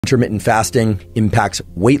Intermittent fasting impacts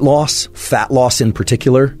weight loss, fat loss in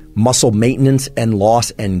particular, muscle maintenance and loss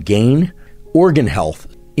and gain, organ health,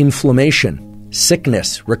 inflammation,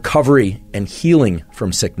 sickness, recovery, and healing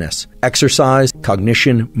from sickness, exercise,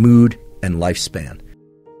 cognition, mood, and lifespan.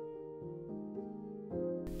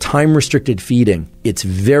 Time-restricted feeding, it's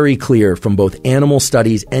very clear from both animal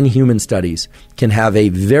studies and human studies, can have a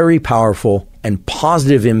very powerful and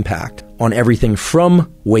positive impact on everything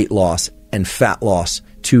from weight loss and fat loss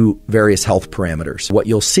to various health parameters. What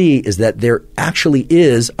you'll see is that there actually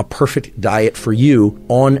is a perfect diet for you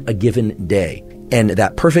on a given day. And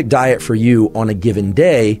that perfect diet for you on a given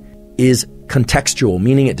day is contextual,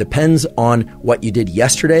 meaning it depends on what you did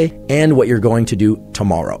yesterday and what you're going to do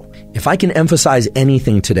tomorrow. If I can emphasize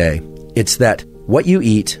anything today, it's that what you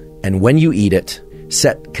eat and when you eat it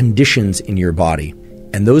set conditions in your body.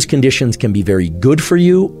 And those conditions can be very good for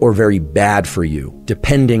you or very bad for you,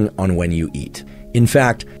 depending on when you eat. In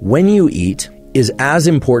fact, when you eat is as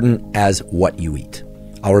important as what you eat.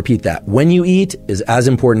 I'll repeat that. When you eat is as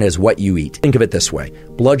important as what you eat. Think of it this way.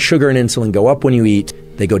 Blood sugar and insulin go up when you eat.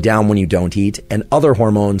 They go down when you don't eat. And other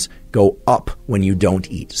hormones go up when you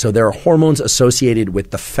don't eat. So there are hormones associated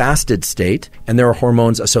with the fasted state, and there are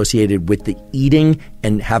hormones associated with the eating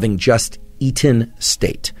and having just eaten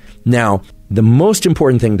state. Now, the most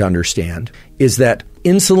important thing to understand is that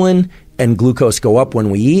insulin and glucose go up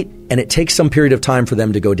when we eat, and it takes some period of time for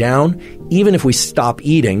them to go down. Even if we stop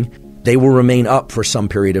eating, they will remain up for some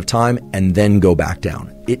period of time and then go back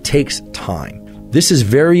down. It takes time. This is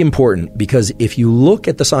very important because if you look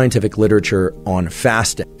at the scientific literature on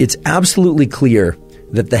fasting, it's absolutely clear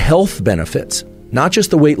that the health benefits, not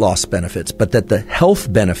just the weight loss benefits, but that the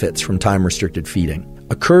health benefits from time-restricted feeding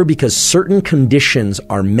occur because certain conditions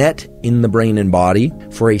are met in the brain and body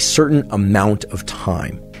for a certain amount of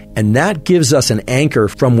time. And that gives us an anchor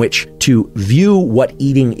from which to view what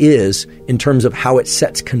eating is in terms of how it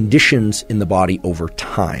sets conditions in the body over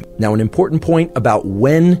time. Now, an important point about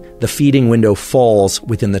when the feeding window falls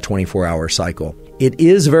within the 24-hour cycle. It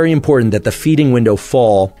is very important that the feeding window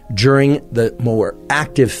fall during the more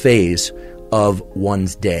active phase of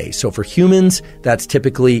one's day. So for humans, that's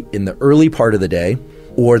typically in the early part of the day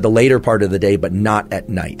or the later part of the day, but not at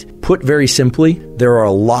night. Put very simply, there are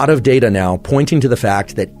a lot of data now pointing to the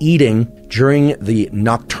fact that eating during the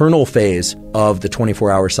nocturnal phase of the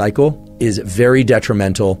 24-hour cycle is very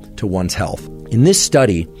detrimental to one's health. In this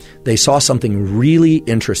study, they saw something really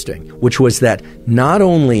interesting, which was that not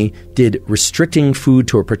only did restricting food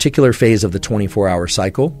to a particular phase of the 24-hour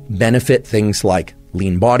cycle benefit things like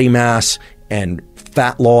lean body mass and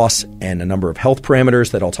fat loss and a number of health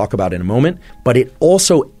parameters that I'll talk about in a moment, but it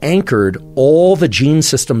also anchored all the gene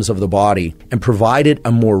systems of the body and provided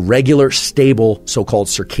a more regular, stable, so-called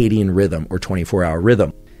circadian rhythm or 24-hour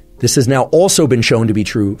rhythm. This has now also been shown to be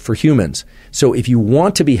true for humans. So if you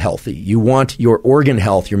want to be healthy, you want your organ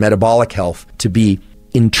health, your metabolic health to be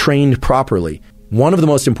entrained properly, one of the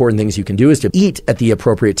most important things you can do is to eat at the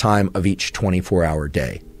appropriate time of each 24-hour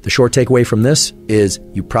day. The short takeaway from this is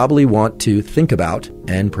you probably want to think about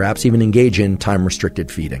and perhaps even engage in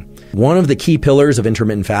time-restricted feeding. One of the key pillars of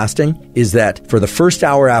intermittent fasting is that for the first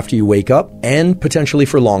hour after you wake up, and potentially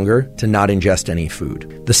for longer, to not ingest any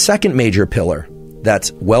food. The second major pillar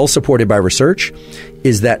that's well supported by research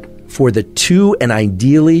is that for the 2 and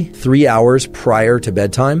ideally 3 hours prior to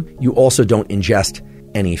bedtime, you also don't ingest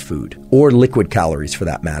any food, or liquid calories for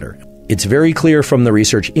that matter. It's very clear from the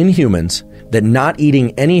research in humans that not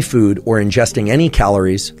eating any food or ingesting any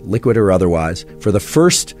calories, liquid or otherwise, for the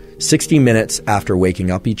first 60 minutes after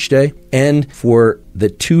waking up each day and for the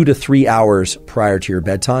 2 to 3 hours prior to your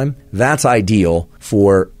bedtime, that's ideal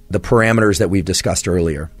for the parameters that we've discussed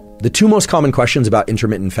earlier. The two most common questions about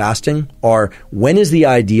intermittent fasting are, when is the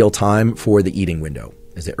ideal time for the eating window?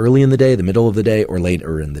 Is it early in the day, the middle of the day, or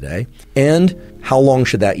later in the day? And how long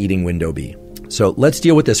should that eating window be? So let's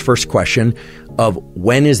deal with this first question of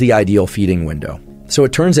when is the ideal feeding window? So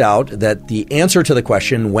it turns out that the answer to the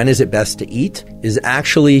question, when is it best to eat, is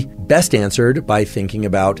actually best answered by thinking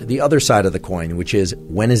about the other side of the coin, which is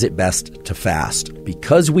when is it best to fast?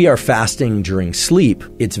 Because we are fasting during sleep,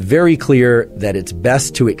 it's very clear that it's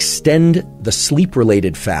best to extend the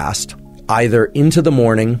sleep-related fast either into the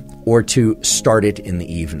morning or to start it in the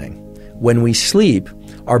evening. When we sleep,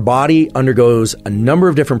 our body undergoes a number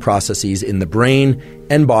of different processes in the brain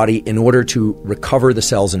and body in order to recover the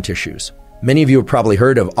cells and tissues. Many of you have probably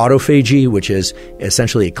heard of autophagy, which is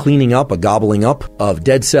essentially a cleaning up, a gobbling up of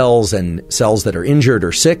dead cells and cells that are injured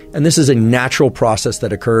or sick. And this is a natural process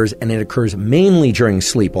that occurs, and it occurs mainly during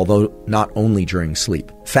sleep, although not only during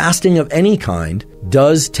sleep. Fasting of any kind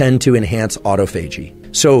does tend to enhance autophagy.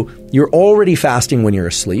 So you're already fasting when you're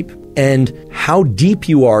asleep, and how deep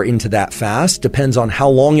you are into that fast depends on how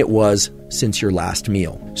long it was since your last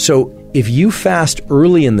meal. So if you fast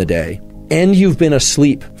early in the day and you've been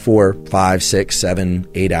asleep for 5, 6, 7,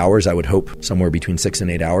 8 hours, I would hope somewhere between 6 and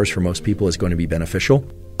 8 hours for most people is going to be beneficial.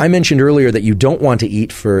 I mentioned earlier that you don't want to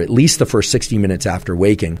eat for at least the first 60 minutes after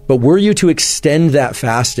waking, but were you to extend that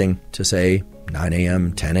fasting to say 9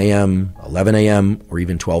 a.m., 10 a.m., 11 a.m., or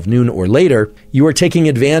even 12 noon or later, you are taking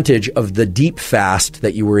advantage of the deep fast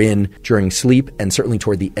that you were in during sleep and certainly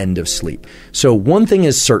toward the end of sleep. So one thing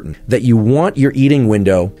is certain, that you want your eating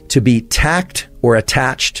window to be tacked or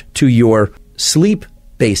attached to your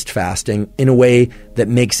sleep-based fasting in a way that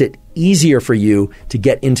makes it easier for you to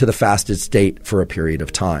get into the fasted state for a period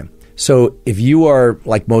of time. So if you are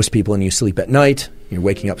like most people and you sleep at night, you're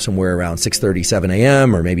waking up somewhere around 6:30, 7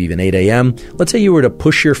 a.m., or maybe even 8 a.m. Let's say you were to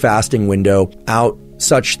push your fasting window out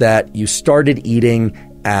such that you started eating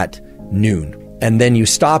at noon, and then you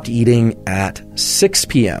stopped eating at 6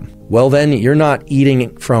 p.m. Well, then you're not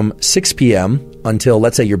eating from 6 p.m. until,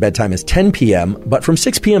 let's say, your bedtime is 10 p.m., but from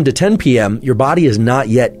 6 p.m. to 10 p.m., your body is not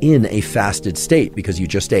yet in a fasted state because you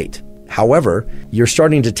just ate. However, you're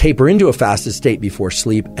starting to taper into a fasted state before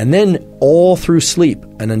sleep, and then all through sleep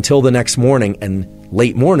and until the next morning and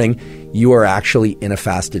late morning, you are actually in a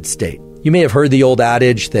fasted state. You may have heard the old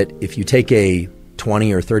adage that if you take a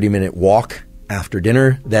 20 or 30-minute walk after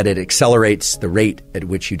dinner, that it accelerates the rate at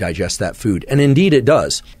which you digest that food. And indeed it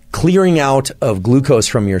does. Clearing out of glucose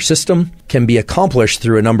from your system can be accomplished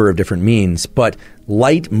through a number of different means, but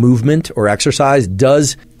light movement or exercise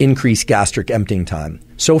does increase gastric emptying time.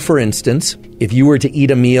 So for instance, if you were to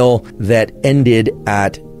eat a meal that ended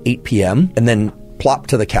at 8 p.m. and then plop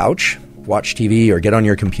to the couch, watch TV or get on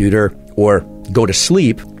your computer or go to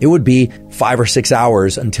sleep, it would be 5 or 6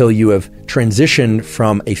 hours until you have transitioned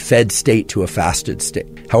from a fed state to a fasted state.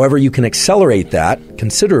 However, you can accelerate that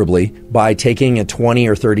considerably by taking a 20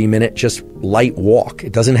 or 30 minute just light walk.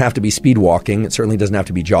 It doesn't have to be speed walking. It certainly doesn't have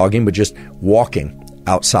to be jogging, but just walking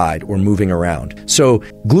outside or moving around. So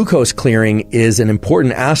glucose clearing is an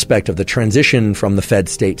important aspect of the transition from the fed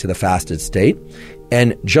state to the fasted state.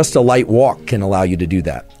 And just a light walk can allow you to do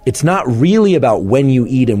that. It's not really about when you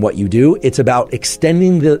eat and what you do. It's about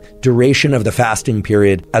extending the duration of the fasting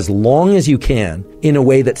period as long as you can in a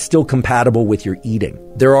way that's still compatible with your eating.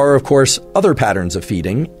 There are, of course, other patterns of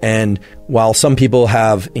feeding. And while some people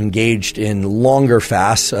have engaged in longer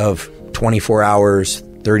fasts of 24 hours,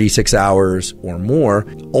 36 hours or more,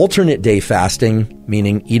 alternate day fasting,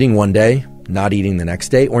 meaning eating one day, not eating the next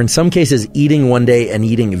day, or in some cases eating one day and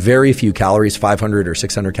eating very few calories, 500 or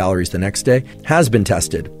 600 calories the next day, has been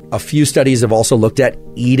tested. A few studies have also looked at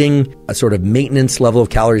eating a sort of maintenance level of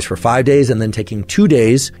calories for 5 days and then taking 2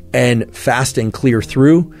 days and fasting clear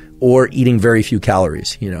through, or eating very few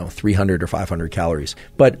calories, 300 or 500 calories.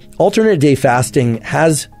 But alternate day fasting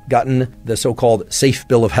has gotten the so-called safe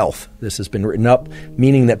bill of health. This has been written up,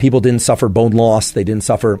 meaning that people didn't suffer bone loss, they didn't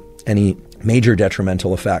suffer any major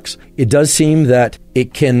detrimental effects. It does seem that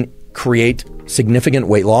it can create significant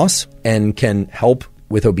weight loss and can help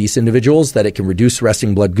with obese individuals, that it can reduce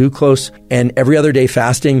resting blood glucose, and every other day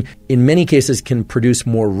fasting in many cases can produce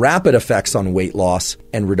more rapid effects on weight loss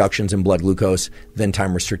and reductions in blood glucose than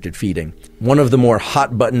time-restricted feeding. One of the more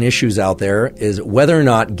hot button issues out there is whether or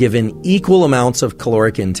not, given equal amounts of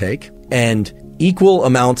caloric intake and equal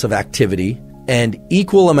amounts of activity and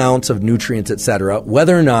equal amounts of nutrients, etc.,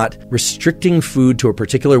 whether or not restricting food to a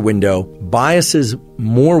particular window biases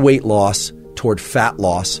more weight loss toward fat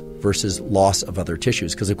loss versus loss of other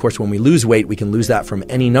tissues. Because, of course, when we lose weight, we can lose that from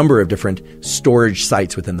any number of different storage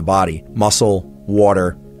sites within the body: muscle,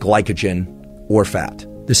 water, glycogen, or fat.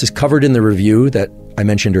 This is covered in the review that I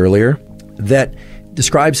mentioned earlier that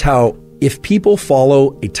describes how if people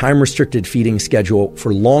follow a time-restricted feeding schedule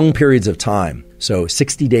for long periods of time, so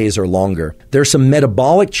 60 days or longer, there are some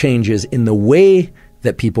metabolic changes in the way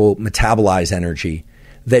that people metabolize energy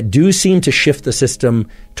that do seem to shift the system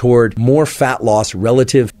toward more fat loss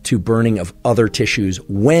relative to burning of other tissues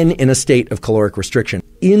when in a state of caloric restriction.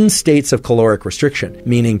 In states of caloric restriction,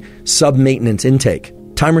 meaning sub-maintenance intake,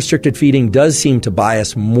 time-restricted feeding does seem to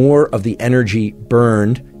bias more of the energy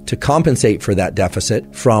burned to compensate for that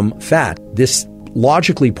deficit from fat. This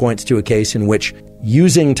logically points to a case in which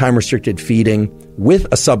using time-restricted feeding with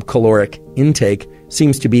a subcaloric intake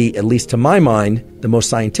seems to be, at least to my mind, the most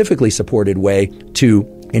scientifically supported way to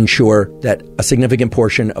ensure that a significant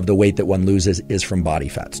portion of the weight that one loses is from body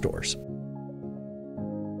fat stores.